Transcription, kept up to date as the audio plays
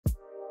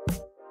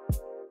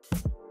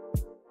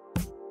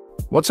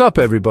What's up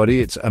everybody,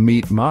 it's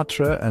Amit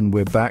Matra and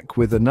we're back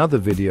with another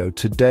video.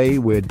 Today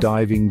we're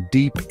diving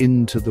deep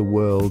into the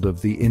world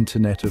of the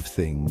Internet of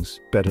Things,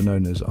 better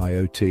known as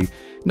IoT.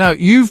 Now,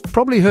 you've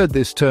probably heard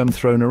this term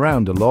thrown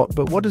around a lot,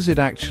 but what does it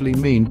actually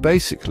mean?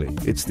 Basically,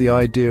 it's the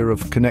idea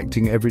of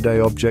connecting everyday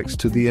objects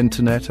to the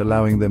internet,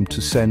 allowing them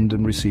to send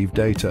and receive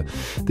data.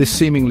 This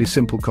seemingly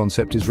simple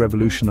concept is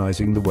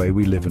revolutionizing the way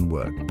we live and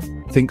work.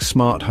 Think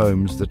smart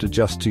homes that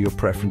adjust to your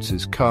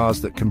preferences, cars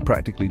that can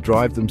practically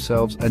drive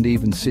themselves, and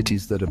even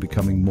cities that are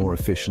becoming more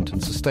efficient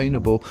and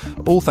sustainable,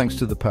 all thanks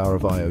to the power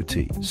of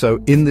IoT.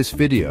 So in this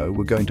video,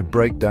 we're going to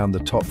break down the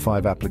top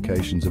 5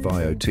 applications of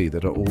IoT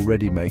that are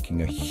already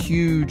making a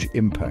huge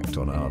impact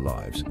on our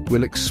lives.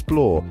 We'll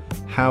explore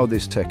how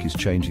this tech is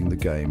changing the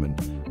game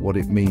and what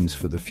it means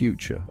for the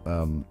future.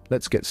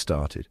 Let's get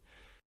started.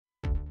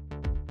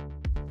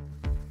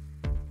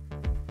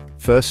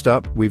 First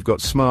up, we've got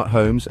smart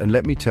homes, and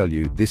let me tell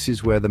you, this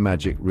is where the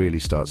magic really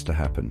starts to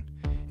happen.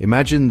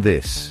 Imagine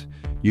this.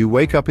 You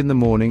wake up in the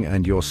morning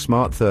and your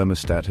smart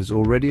thermostat has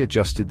already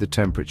adjusted the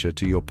temperature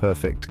to your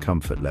perfect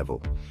comfort level.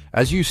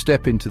 As you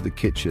step into the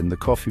kitchen, the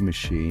coffee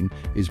machine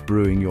is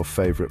brewing your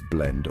favorite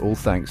blend, all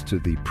thanks to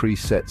the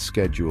preset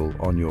schedule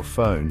on your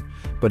phone.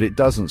 But it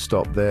doesn't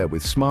stop there.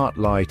 With smart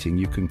lighting,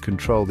 you can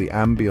control the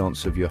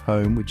ambience of your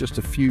home with just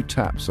a few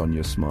taps on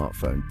your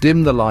smartphone.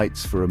 Dim the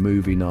lights for a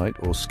movie night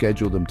or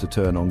schedule them to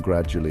turn on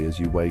gradually as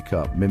you wake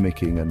up,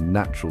 mimicking a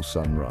natural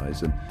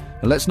sunrise. And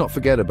let's not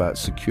forget about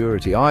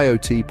security.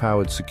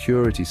 IoT-powered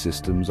security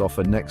systems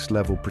offer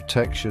next-level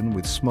protection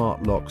with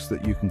smart locks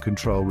that you can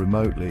control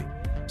remotely,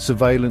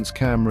 surveillance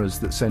cameras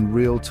that send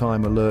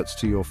real-time alerts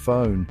to your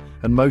phone,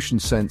 and motion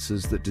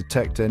sensors that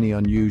detect any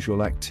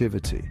unusual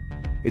activity.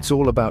 It's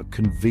all about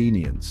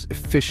convenience,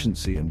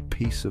 efficiency, and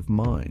peace of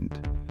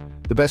mind.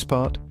 The best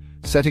part?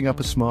 Setting up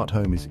a smart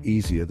home is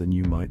easier than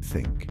you might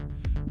think.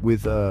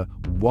 With a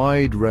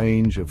wide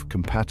range of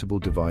compatible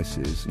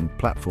devices and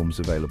platforms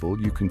available,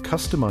 you can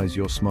customize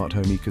your smart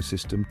home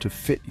ecosystem to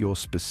fit your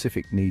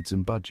specific needs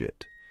and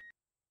budget.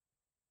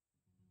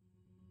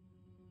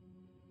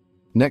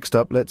 Next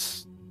up,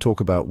 let's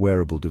talk about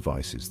wearable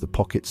devices, the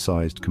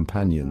pocket-sized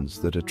companions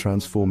that are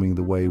transforming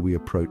the way we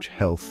approach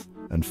health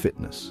and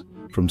fitness.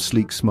 From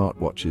sleek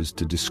smartwatches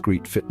to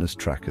discrete fitness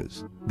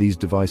trackers, these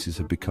devices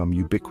have become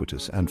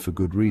ubiquitous, and for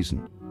good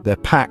reason. They're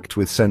packed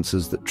with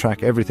sensors that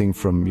track everything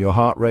from your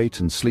heart rate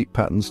and sleep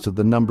patterns to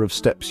the number of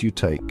steps you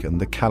take and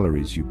the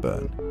calories you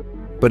burn.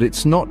 But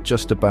it's not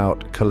just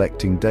about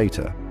collecting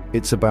data,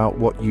 it's about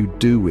what you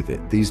do with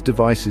it. These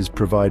devices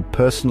provide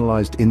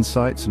personalized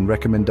insights and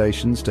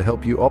recommendations to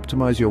help you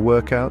optimize your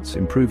workouts,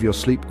 improve your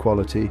sleep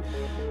quality,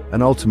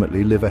 and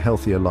ultimately live a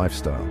healthier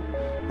lifestyle.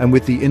 And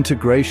with the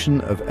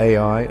integration of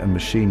AI and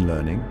machine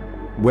learning,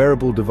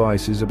 wearable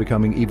devices are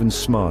becoming even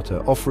smarter,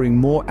 offering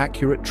more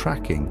accurate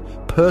tracking,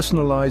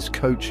 personalized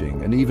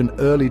coaching, and even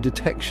early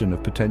detection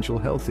of potential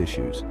health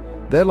issues.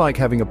 They're like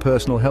having a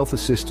personal health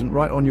assistant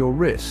right on your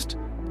wrist,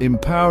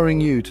 empowering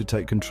you to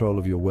take control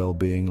of your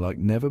well-being like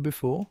never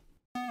before.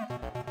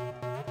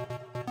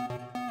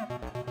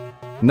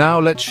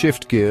 Now let's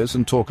shift gears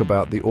and talk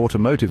about the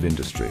automotive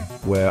industry,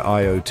 where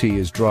IoT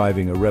is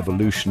driving a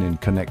revolution in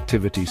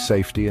connectivity,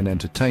 safety, and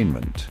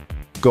entertainment.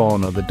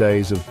 Gone are the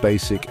days of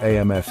basic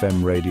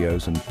AM/FM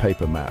radios and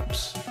paper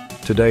maps.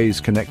 Today's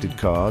connected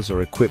cars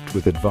are equipped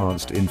with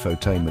advanced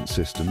infotainment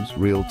systems,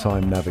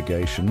 real-time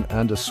navigation,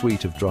 and a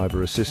suite of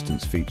driver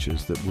assistance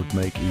features that would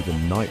make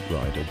even Knight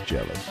Rider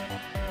jealous.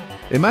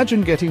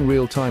 Imagine getting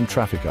real-time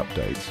traffic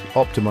updates,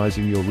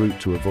 optimizing your route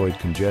to avoid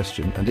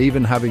congestion, and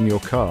even having your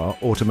car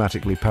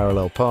automatically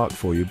parallel park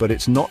for you. But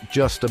it's not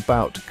just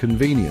about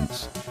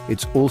convenience,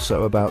 it's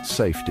also about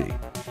safety.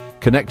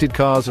 Connected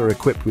cars are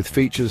equipped with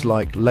features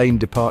like lane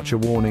departure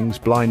warnings,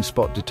 blind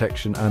spot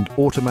detection, and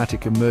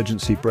automatic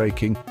emergency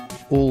braking,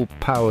 all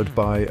powered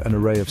by an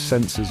array of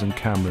sensors and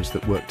cameras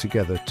that work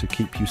together to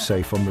keep you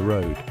safe on the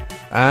road.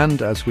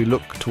 And as we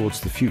look towards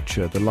the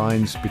future, the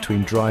lines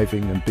between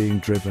driving and being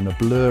driven are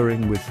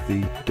blurring with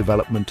the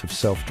development of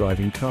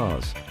self-driving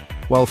cars.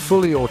 While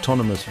fully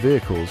autonomous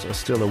vehicles are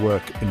still a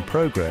work in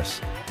progress,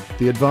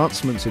 the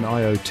advancements in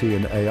IoT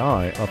and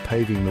AI are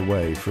paving the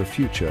way for a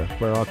future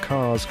where our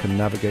cars can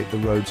navigate the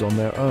roads on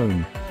their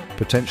own,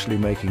 potentially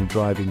making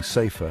driving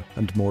safer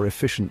and more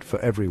efficient for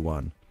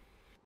everyone.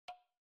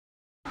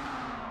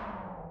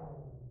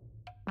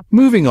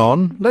 Moving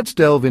on, let's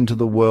delve into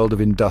the world of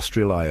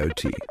industrial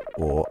IoT,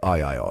 or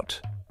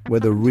IIoT,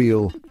 where the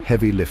real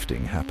heavy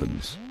lifting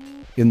happens.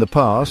 In the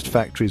past,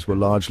 factories were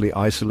largely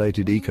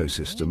isolated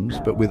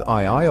ecosystems, but with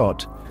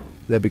IIoT,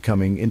 they're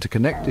becoming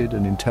interconnected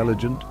and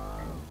intelligent,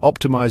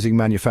 optimizing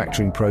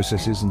manufacturing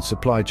processes and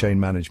supply chain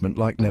management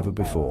like never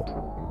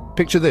before.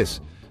 Picture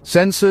this.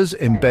 Sensors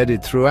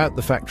embedded throughout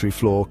the factory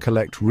floor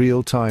collect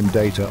real-time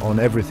data on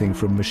everything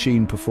from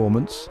machine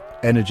performance,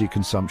 energy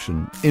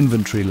consumption,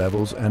 inventory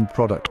levels, and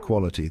product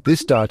quality.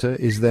 This data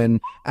is then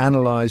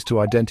analyzed to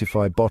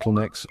identify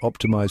bottlenecks,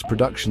 optimize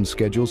production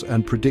schedules,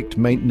 and predict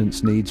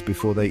maintenance needs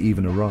before they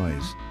even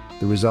arise.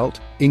 The result?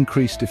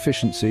 Increased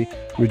efficiency,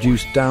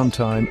 reduced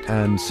downtime,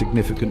 and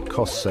significant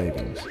cost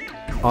savings.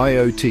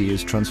 IoT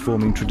is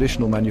transforming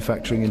traditional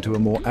manufacturing into a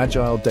more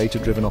agile,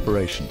 data-driven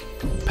operation,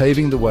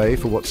 paving the way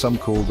for what some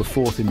call the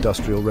fourth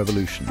industrial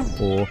revolution,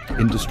 or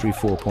Industry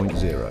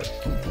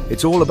 4.0.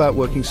 It's all about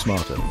working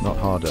smarter, not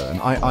harder, and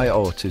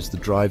IoT is the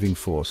driving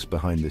force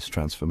behind this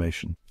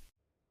transformation.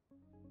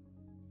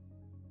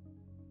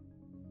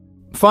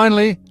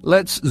 Finally,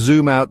 let's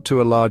zoom out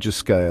to a larger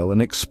scale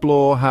and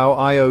explore how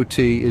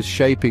IoT is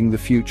shaping the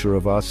future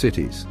of our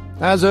cities.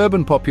 As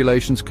urban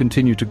populations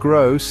continue to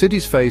grow,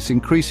 cities face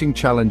increasing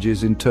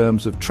challenges in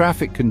terms of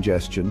traffic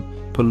congestion,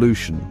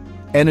 pollution,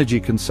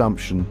 energy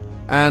consumption,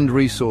 and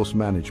resource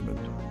management.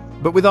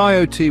 But with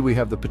IoT, we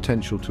have the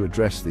potential to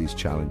address these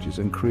challenges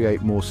and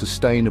create more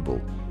sustainable,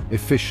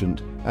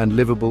 efficient, and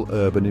livable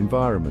urban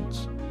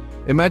environments.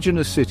 Imagine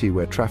a city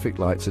where traffic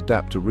lights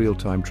adapt to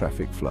real-time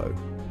traffic flow,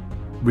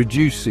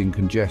 reducing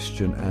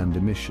congestion and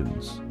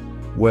emissions,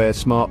 where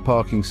smart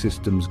parking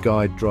systems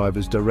guide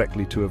drivers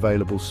directly to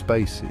available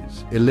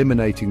spaces,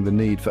 eliminating the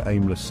need for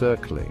aimless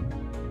circling,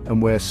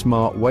 and where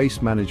smart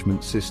waste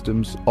management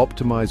systems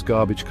optimize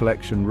garbage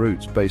collection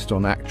routes based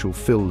on actual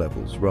fill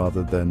levels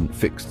rather than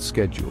fixed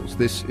schedules.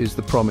 This is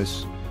the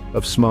promise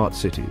of smart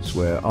cities,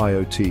 where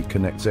IoT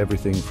connects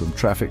everything from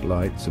traffic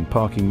lights and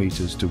parking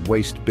meters to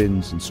waste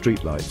bins and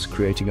streetlights,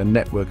 creating a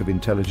network of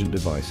intelligent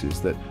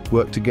devices that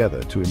work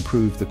together to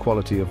improve the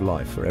quality of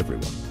life for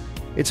everyone.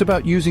 It's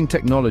about using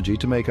technology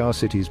to make our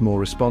cities more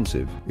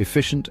responsive,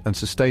 efficient, and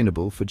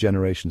sustainable for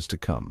generations to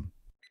come.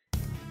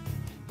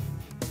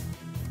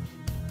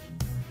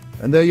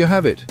 And there you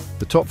have it,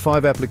 the top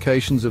 5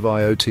 applications of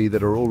IoT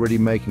that are already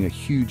making a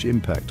huge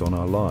impact on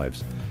our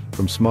lives.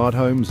 From smart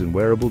homes and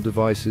wearable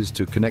devices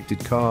to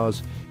connected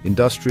cars,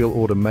 industrial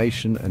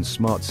automation, and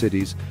smart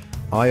cities,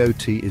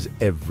 IoT is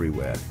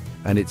everywhere,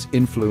 and its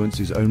influence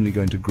is only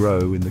going to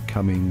grow in the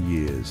coming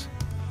years.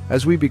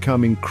 As we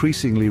become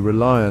increasingly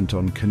reliant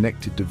on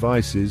connected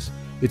devices,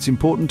 it's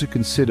important to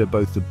consider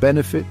both the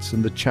benefits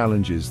and the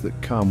challenges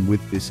that come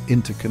with this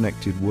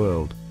interconnected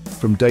world.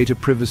 From data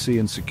privacy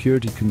and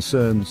security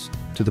concerns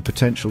to the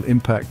potential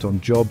impact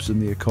on jobs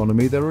and the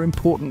economy, there are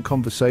important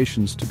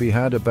conversations to be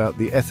had about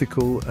the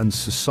ethical and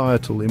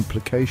societal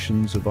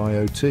implications of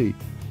IoT.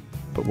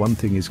 But one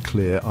thing is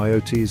clear,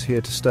 IoT is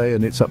here to stay,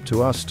 and it's up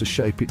to us to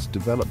shape its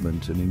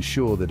development and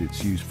ensure that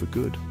it's used for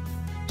good.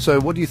 So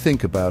what do you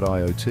think about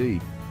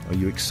IoT? Are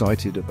you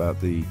excited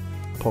about the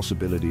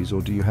possibilities,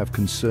 or do you have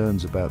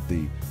concerns about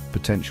the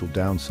potential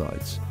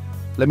downsides?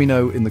 Let me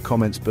know in the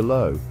comments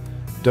below.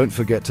 Don't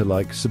forget to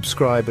like,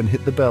 subscribe, and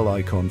hit the bell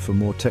icon for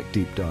more tech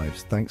deep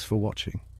dives. Thanks for watching.